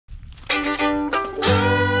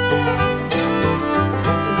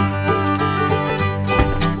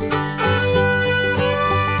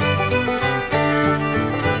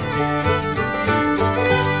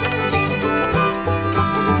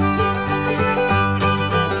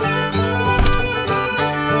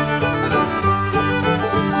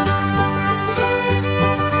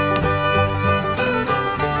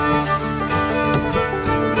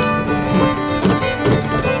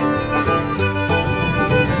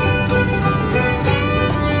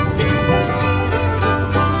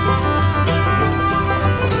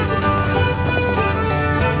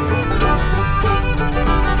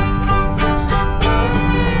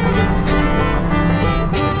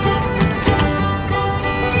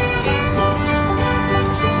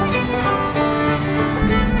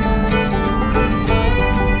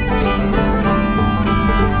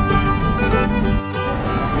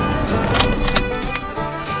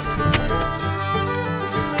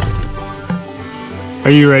Are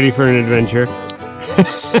you ready for an adventure?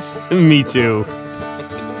 Me too.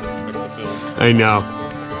 I know.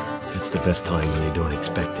 It's the best time when you don't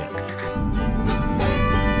expect it.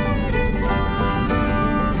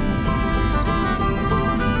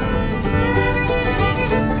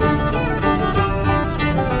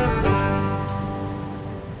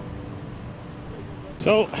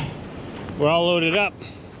 So, we're all loaded up.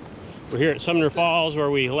 We're here at Sumner Falls where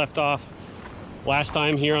we left off last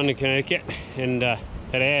time here on the Connecticut. And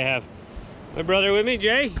today I have my brother with me,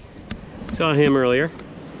 Jay. Saw him earlier.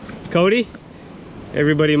 Cody.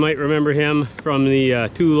 Everybody might remember him from the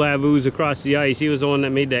two lavus across the ice. He was the one that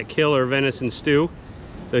made that killer venison stew.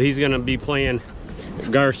 So he's gonna be playing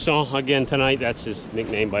Garçon again tonight. That's his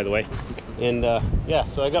nickname, by the way. And yeah,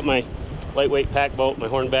 so I got my lightweight pack boat, my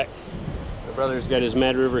Hornbeck. My brother's got his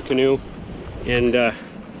Mad River canoe, and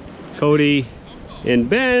Cody and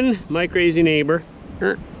Ben, my crazy neighbor,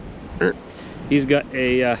 he's got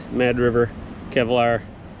a Mad River Kevlar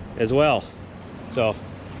as well. So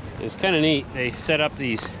it's kind of neat. They set up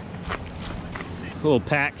these little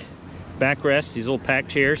backrests, these little pack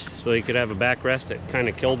chairs, so you could have a backrest that kind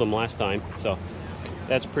of killed them last time. So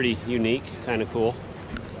that's pretty unique, kind of cool.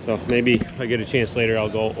 So maybe if I get a chance later, I'll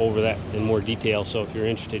go over that in more detail. So if you're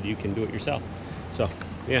interested, you can do it yourself. So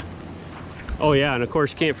yeah. Oh yeah, and of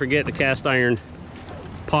course, can't forget the cast iron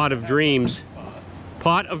pot of dreams.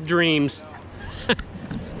 Pot of dreams.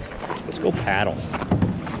 Let's go paddle.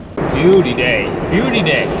 Beauty day. Beauty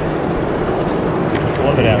day.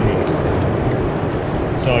 Love it out here.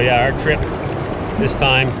 So yeah, our trip this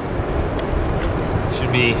time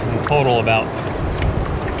should be in total about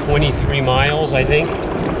 23 miles, I think.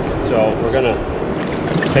 So we're gonna,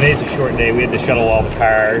 today's a short day. We had to shuttle all the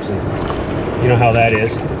cars, and you know how that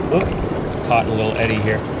is. Oop, caught in a little eddy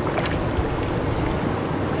here.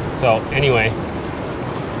 So anyway,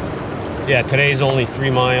 yeah, today's only 3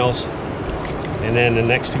 miles, and then the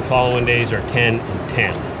next two following days are 10 and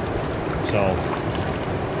 10. So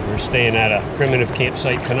we're staying at a primitive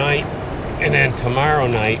campsite tonight, and then tomorrow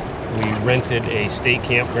night we rented a state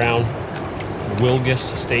campground, the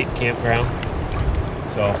Wilgus State Campground.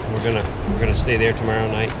 So we're gonna stay there tomorrow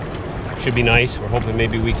night. Should be nice. We're hoping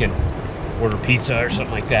maybe we can order pizza or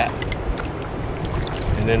something like that.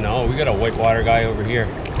 And then oh, we got a whitewater guy over here.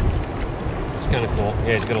 It's kind of cool.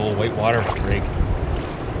 Yeah, he's got a little whitewater rig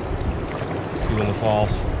doing the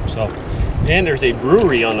falls. So, and there's a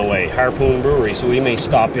brewery on the way, Harpoon Brewery. So we may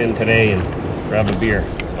stop in today and grab a beer.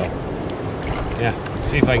 So yeah,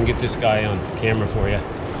 see if I can get this guy on camera for you,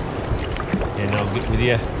 and I'll get with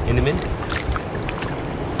you in a minute.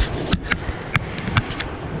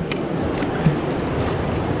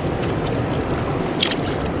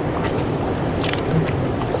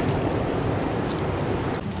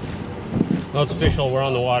 Well, it's official, we're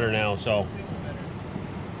on the water now, so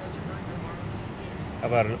how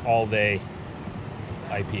about an all-day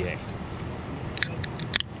IPA?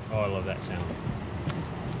 Oh, I love that sound.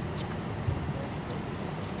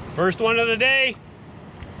 First one of the day.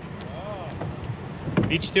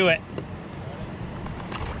 Beach to it.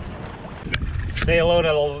 Say hello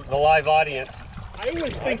to the live audience. I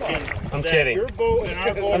was thinking I'm kidding. Your boat and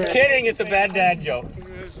our boat. I'm kidding, it's a bad dad joke.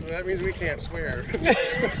 That means we can't swear.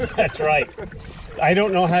 That's right. I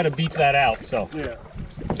don't know how to beep that out, so. Yeah.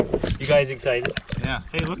 You guys excited? Yeah.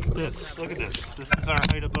 Hey, look at this. Look at this. This is our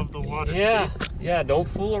height above the water. Yeah. Yeah, don't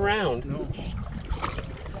fool around. No.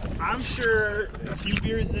 I'm sure a few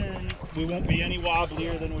beers in, we won't be any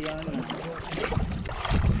wobblier than we are now.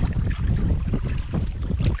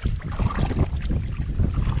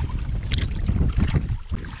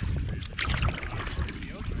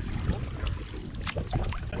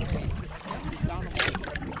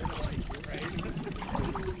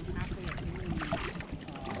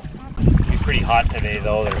 Pretty hot today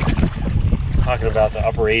though. They're talking about the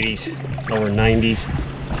upper 80s, lower 90s.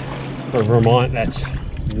 For Vermont, that's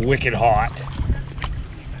wicked hot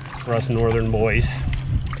for us northern boys.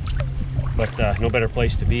 But no better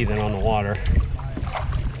place to be than on the water.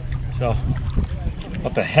 So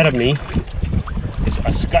up ahead of me is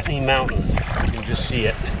a Scutney Mountain. You can just see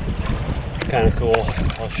it. Kind of cool.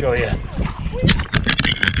 I'll show you.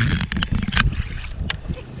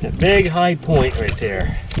 That big high point right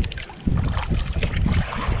there.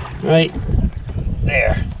 Right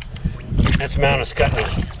there. That's Mount Scutney.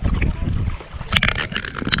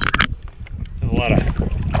 There's a lot of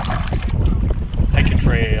hiking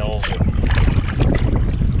trails.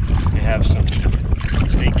 We have some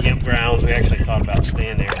state campgrounds. We actually thought about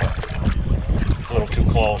staying there, but a little too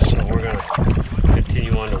close, so we're going to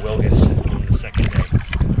continue on to Wilgus on the second day.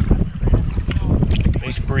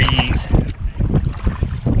 Nice breeze.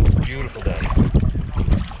 Beautiful day.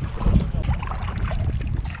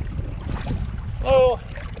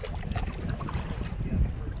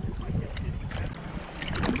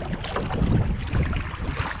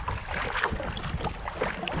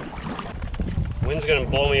 Wind's gonna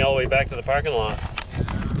blow me all the way back to the parking lot.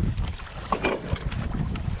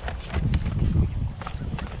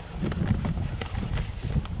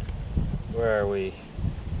 Where are we?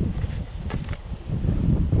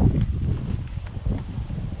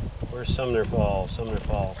 Where's Sumner Falls? Sumner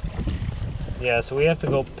Falls. Yeah, so we have to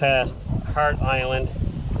go past Hart Island.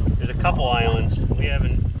 There's a couple islands. We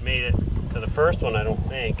haven't made it to the first one, I don't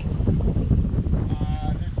think. This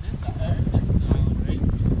is an island, right?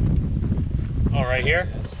 Oh, right here?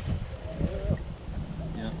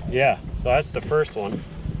 Yeah. Yeah, so that's the first one.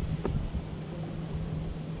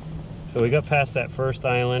 So we got past that first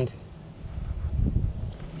island.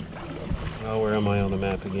 Oh, where am I on the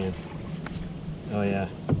map again? Oh yeah,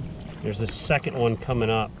 there's the second one coming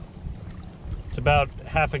up. It's about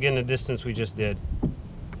half again the distance we just did.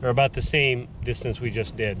 Or about the same distance we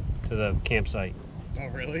just did to the campsite. Oh,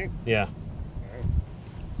 really? Yeah. Wow.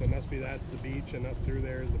 So it must be that's the beach, and up through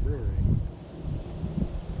there is the brewery.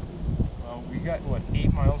 Well, we got, what,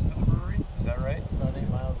 8 miles to the brewery? Is that right? About 8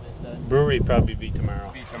 miles, they said. Brewery probably be tomorrow.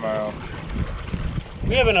 Be tomorrow.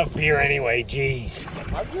 We have enough beer anyway, jeez.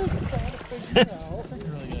 I'm just trying to figure it out. That's a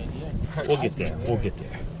really good idea. We'll get there, we'll get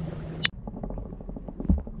there.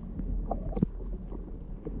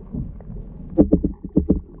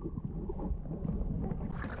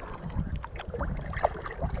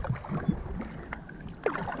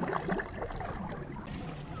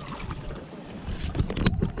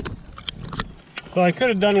 So I could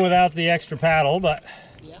have done without the extra paddle, but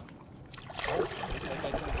Yeah.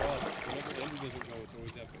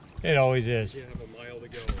 it always is. You have a mile to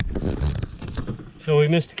go. So we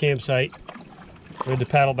missed the campsite. We had to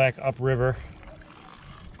paddle back upriver,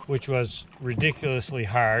 which was ridiculously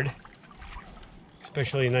hard,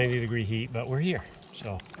 especially 90-degree heat, but we're here,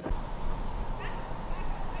 so.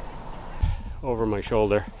 Over my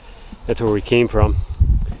shoulder, that's where we came from.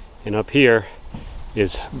 And up here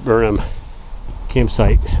is Burnham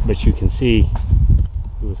campsite, but you can see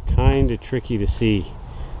it was kind of tricky to see.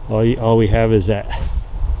 All we have is that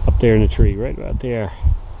up there in the tree, right about there,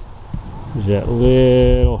 is that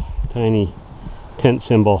little tiny tent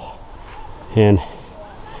symbol, and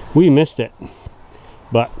we missed it,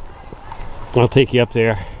 but I'll take you up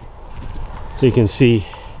there so you can see.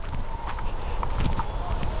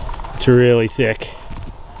 It's really thick.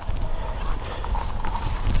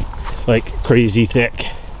 It's like crazy thick.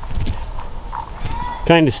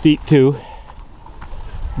 Kind of steep too,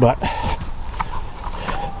 but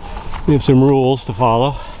we have some rules to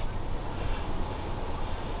follow.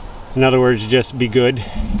 In other words, just be good.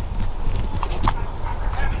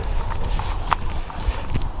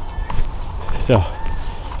 So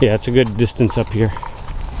yeah, it's a good distance up here.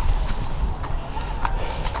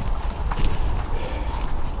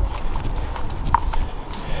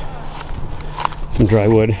 Some dry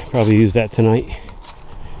wood, probably use that tonight.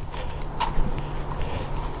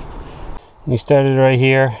 We started right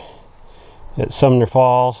here at Sumner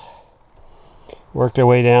Falls, worked our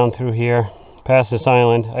way down through here, past this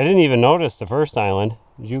island. I didn't even notice the first island.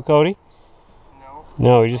 Did you, Cody? No.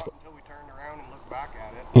 No, we just... Until we turned around and looked back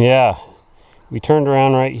at it. Yeah. We turned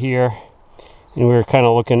around right here, and we were kind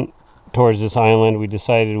of looking towards this island. We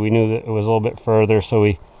decided we knew that it was a little bit further, so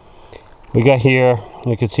we got here.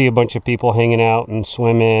 We could see a bunch of people hanging out and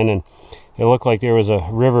swimming, and it looked like there was a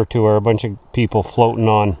river tour, a bunch of people floating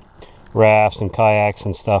on rafts and kayaks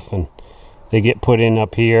and stuff, and they get put in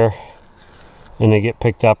up here and they get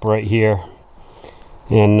picked up right here.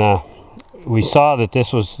 And we saw that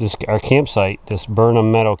this was our campsite. This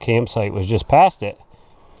Burnham Meadow campsite was just past it.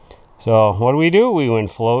 So what do? We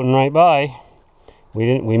went floating right by.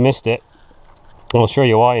 We missed it. I'll show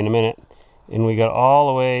you why in a minute. And we got all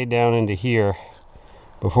the way down into here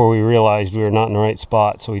before we realized we were not in the right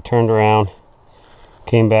spot. So we turned around,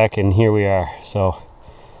 came back, and here we are. So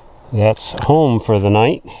that's home for the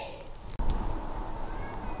night.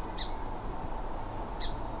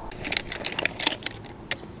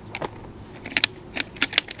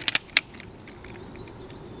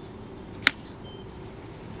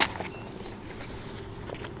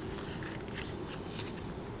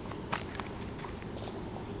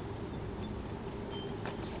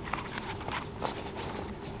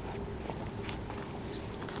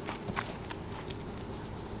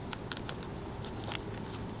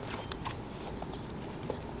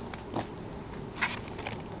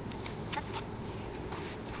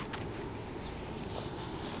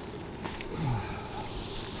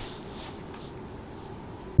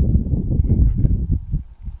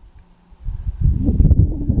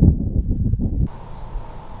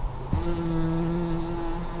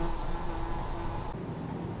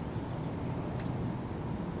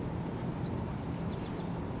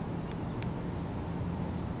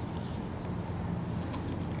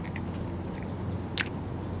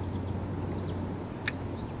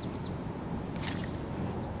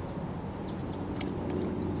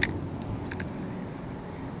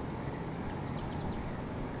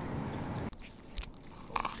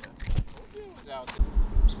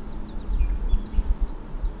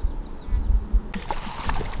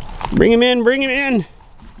 Bring him in, bring him in.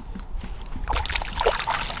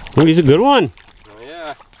 Oh, he's a good one. Oh,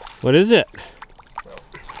 yeah. What is it?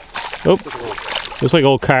 Oh, looks like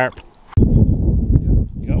old carp.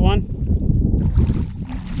 You got one?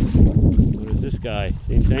 What is this guy?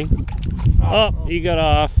 Same thing? Oh, he got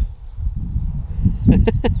off.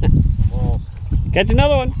 Catch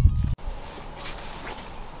another one.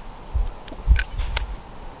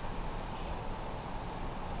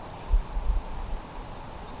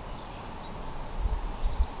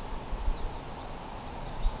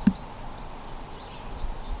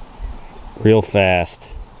 Real fast.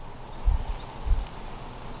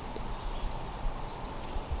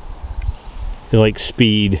 They like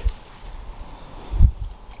speed.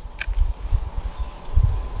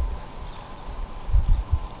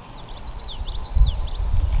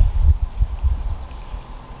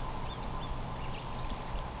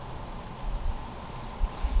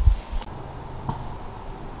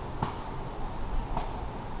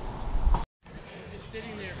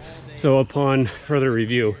 So upon further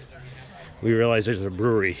review, we realized there's a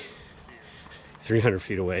brewery 300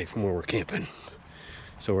 feet away from where we're camping.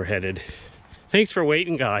 So we're headed. Thanks for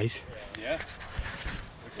waiting, guys. Yeah.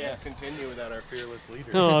 We can't continue without our fearless leader.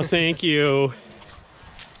 Oh, thank you.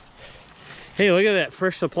 Hey, look at that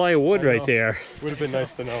fresh supply of wood right there. Would have been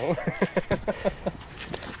nice to know.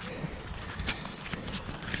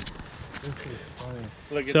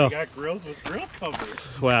 Look at So- they got grills with grill covers.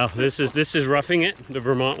 Wow, this is roughing it the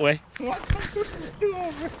Vermont way. What do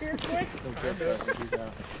over here quick?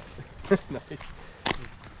 Nice.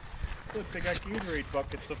 Look, they got Gatorade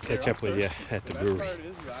buckets up there. Catch up with you at the brewery.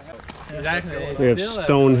 Exactly. We have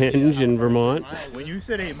Stonehenge in Vermont. When you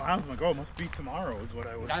said 8 miles, I'm like, oh, it must be tomorrow is what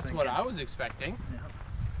I was That's thinking. what I was expecting.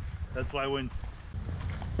 That's why when...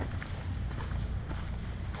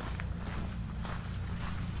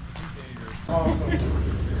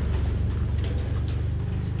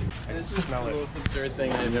 And it's just the most absurd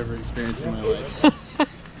thing I've ever experienced in my life.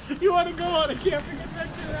 You want to go on a camping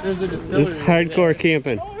adventure? There's a distillery. This is hardcore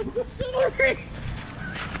camping. Oh, it's a distillery!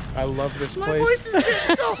 I love this My place. voice is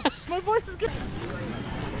getting so... My voice is getting...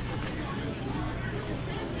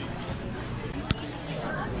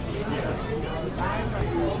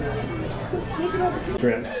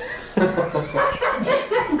 Trip.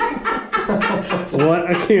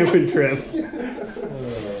 What a camping trip.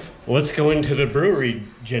 Let's go into the brewery,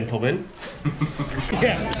 gentlemen.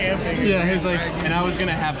 Yeah, camping. Yeah, he's like, and I was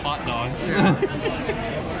gonna have hot dogs.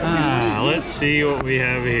 Let's see what we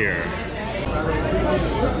have here.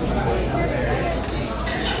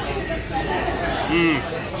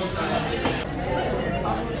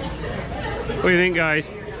 What do you think, guys?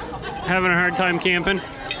 Having a hard time camping?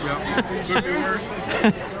 Yeah. Could be worse.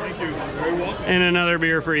 Thank you. Very welcome. And another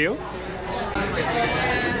beer for you.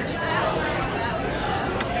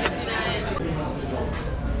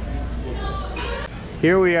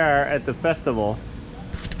 Here we are at the festival,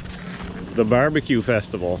 the barbecue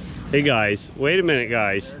festival. Hey guys, wait a minute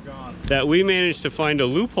guys. That we managed to find a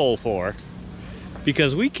loophole for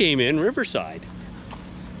because we came in Riverside.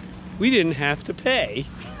 We didn't have to pay.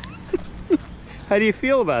 How do you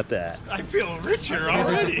feel about that? I feel richer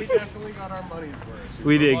already. We definitely got our money's worth.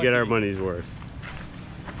 We did get our money's worth.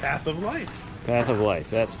 Path of life. Path of life,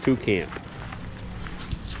 that's 2 camp.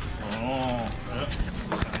 Oh.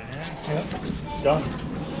 Yep. Done.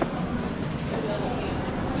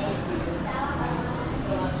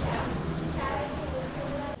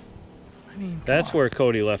 That's where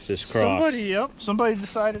Cody left his Crocs. Somebody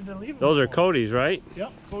decided to leave them. Those are Cody's, right?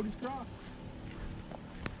 Yep, Cody's Crocs.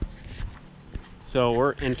 So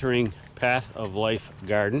we're entering Path of Life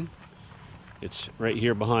Garden. It's right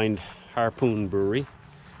here behind Harpoon Brewery.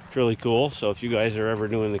 It's really cool. So if you guys are ever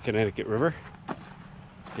doing the Connecticut River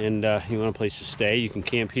and you want a place to stay, you can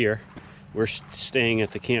camp here. We're staying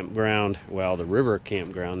at the campground, well, the river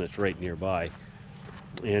campground that's right nearby.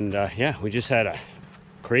 And yeah, we just had a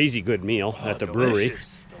crazy good meal at the brewery.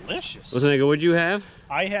 Delicious. Wasn't that good? What'd you have?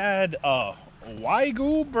 I had a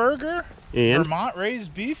Wagyu burger, And Vermont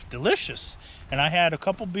raised beef, delicious. And I had a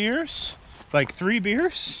couple beers, like 3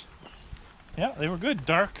 beers. Yeah, they were good.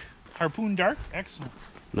 Dark, Harpoon dark, excellent.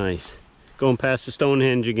 nice. Going past the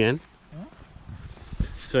Stonehenge again.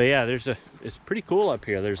 So yeah, it's pretty cool up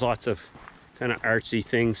here. There's lots of kind of artsy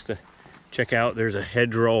things to check out. There's a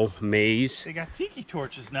hedgerow maze. They got tiki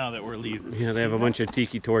torches now that we're leaving. Yeah, they have a bunch of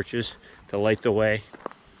tiki torches to light the way.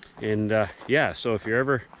 And yeah, so if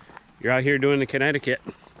you're out here doing the Connecticut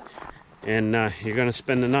and you're gonna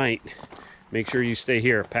spend the night, make sure you stay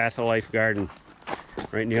here, Path of Life Garden,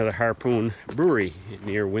 right near the Harpoon Brewery,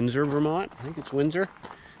 near Windsor, Vermont. I think it's Windsor.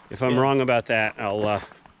 If I'm wrong about that,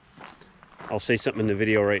 I'll say something in the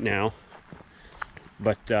video right now.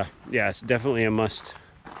 But yeah, it's definitely a must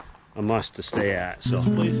to stay at. So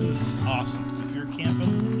This place is awesome. If you're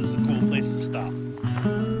camping, this is a cool place to stop.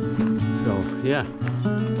 So yeah,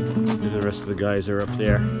 and the rest of the guys are up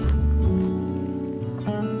there.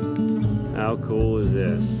 How cool is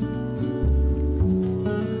this?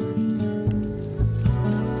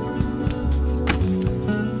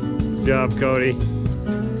 Good job, Cody.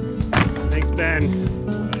 Thanks, Ben.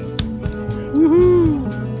 Woohoo!